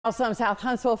Some South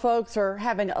Huntsville folks are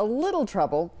having a little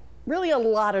trouble, really a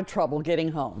lot of trouble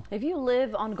getting home. If you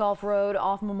live on Gulf Road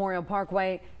off Memorial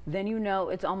Parkway, then you know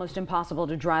it's almost impossible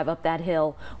to drive up that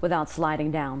hill without sliding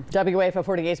down. WAFF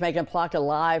 48's Megan Plotka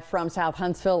live from South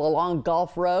Huntsville along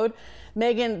Gulf Road.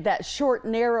 Megan, that short,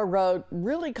 narrow road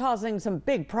really causing some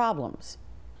big problems.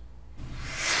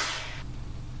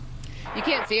 You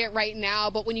can't see it right now,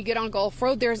 but when you get on Gulf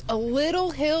Road, there's a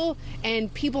little hill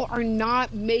and people are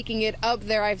not making it up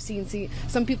there. I've seen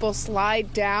some people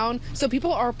slide down. So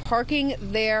people are parking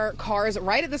their cars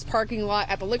right at this parking lot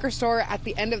at the liquor store at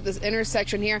the end of this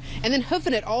intersection here and then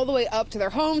hoofing it all the way up to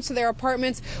their homes, to their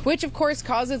apartments, which of course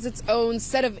causes its own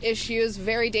set of issues.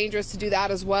 Very dangerous to do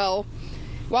that as well.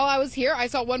 While I was here, I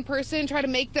saw one person try to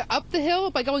make it up the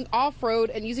hill by going off-road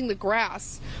and using the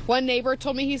grass. One neighbor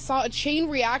told me he saw a chain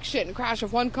reaction crash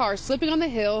of one car slipping on the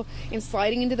hill and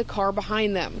sliding into the car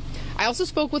behind them. I also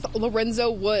spoke with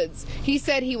Lorenzo Woods. He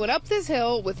said he went up this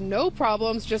hill with no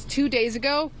problems just 2 days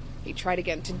ago. He tried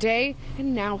again today,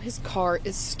 and now his car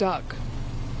is stuck.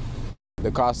 The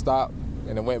car stopped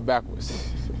and it went backwards.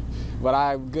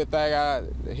 But good thing I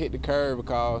hit the curb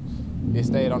because it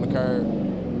stayed on the curb.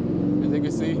 As you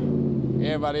can see,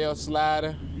 everybody else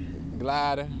sliding,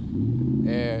 gliding,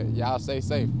 and y'all stay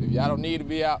safe. If y'all don't need to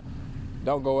be out,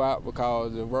 don't go out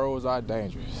because the roads are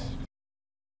dangerous.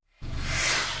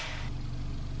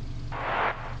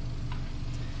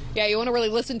 Yeah, you want to really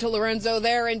listen to Lorenzo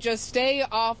there and just stay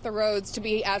off the roads to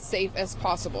be as safe as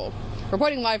possible.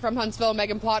 Reporting live from Huntsville,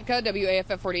 Megan Plotka,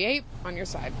 WAFF 48, on your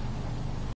side.